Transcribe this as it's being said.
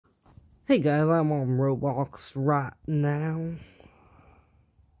Hey guys, I'm on Roblox right now.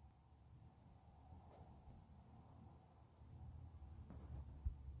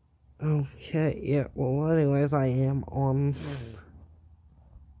 Okay, yeah, well anyways, I am on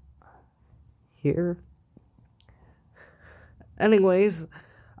here. Anyways,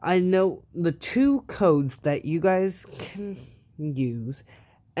 I know the two codes that you guys can use,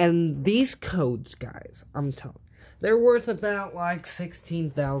 and these codes, guys, I'm telling you, they're worth about like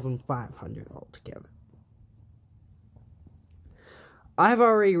 16,500 altogether. I've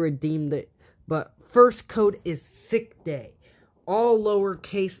already redeemed it, but first code is sickday. All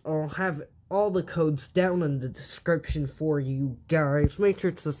lowercase. I'll have all the codes down in the description for you guys. Make sure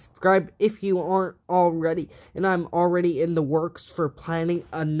to subscribe if you aren't already. And I'm already in the works for planning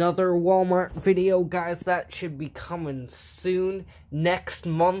another Walmart video, guys. That should be coming soon. Next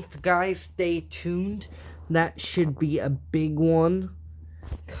month, guys. Stay tuned. That should be a big one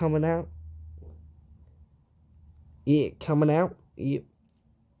coming out. Yeah, coming out. Yep.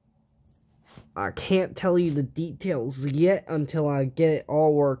 I can't tell you the details yet until I get it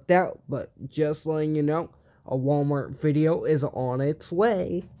all worked out, but just letting you know, a Walmart video is on its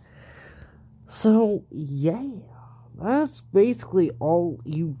way. So, yeah, that's basically all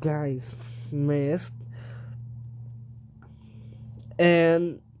you guys missed.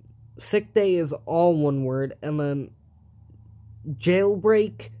 And sickday is all one word, and then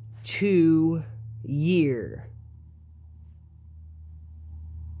jailbreaktwoyear.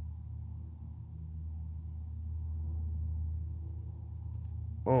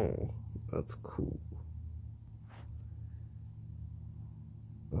 Oh, that's cool.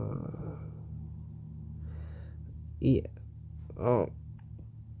 Yeah. Oh.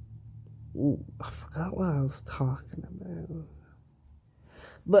 Ooh, I forgot what I was talking about.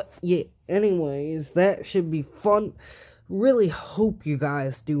 But, yeah, anyways, that should be fun. Really hope you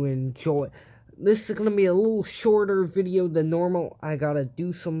guys do enjoy. This is gonna be a little shorter video than normal. I gotta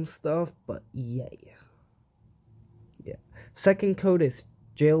do some stuff, but yeah. Yeah. Second code is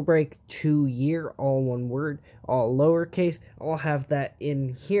jailbreaktwoyear, all one word, all lowercase. I'll have that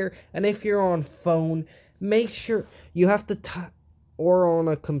in here. And if you're on phone, make sure you have to type, or on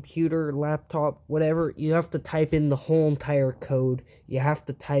a computer, laptop, whatever, you have to type in the whole entire code. You have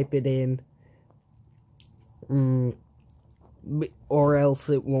to type it in, or else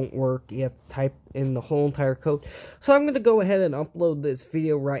it won't work. You have to type in the whole entire code. So I'm going to go ahead and upload this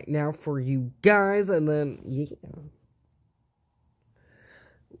video right now for you guys, and then, yeah.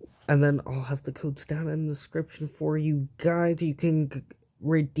 And then I'll have the codes down in the description for you guys. You can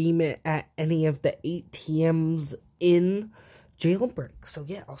redeem it at any of the ATMs in Jailbreak. So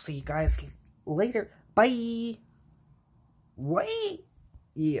yeah, I'll see you guys later. Bye. Wait.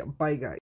 Yeah, bye guys.